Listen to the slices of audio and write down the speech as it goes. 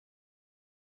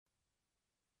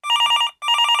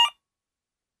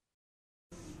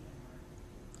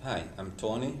Hi, I'm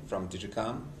Tony from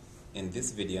Digicom. In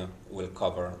this video, we'll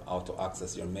cover how to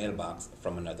access your mailbox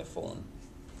from another phone.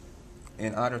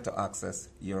 In order to access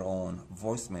your own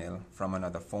voicemail from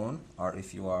another phone, or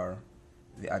if you are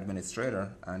the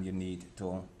administrator and you need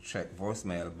to check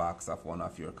voicemail box of one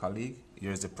of your colleagues,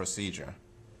 here's the procedure.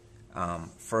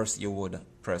 First, you would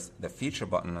press the feature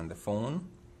button on the phone,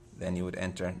 then you would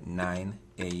enter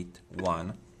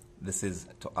 981. This is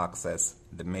to access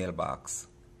the mailbox.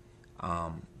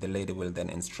 The lady will then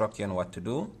instruct you on what to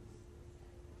do.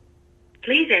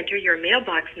 Please enter your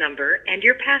mailbox number and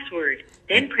your password,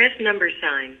 then press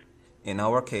 #sign. In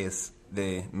our case,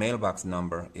 the mailbox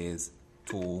number is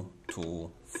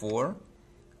 224,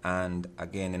 and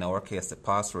again in our case the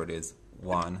password is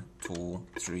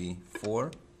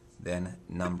 1234, then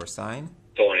 #sign,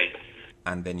 Tony.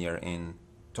 and then you're in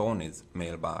Tony's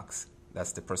mailbox.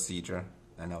 That's the procedure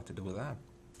and how to do that.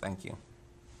 Thank you.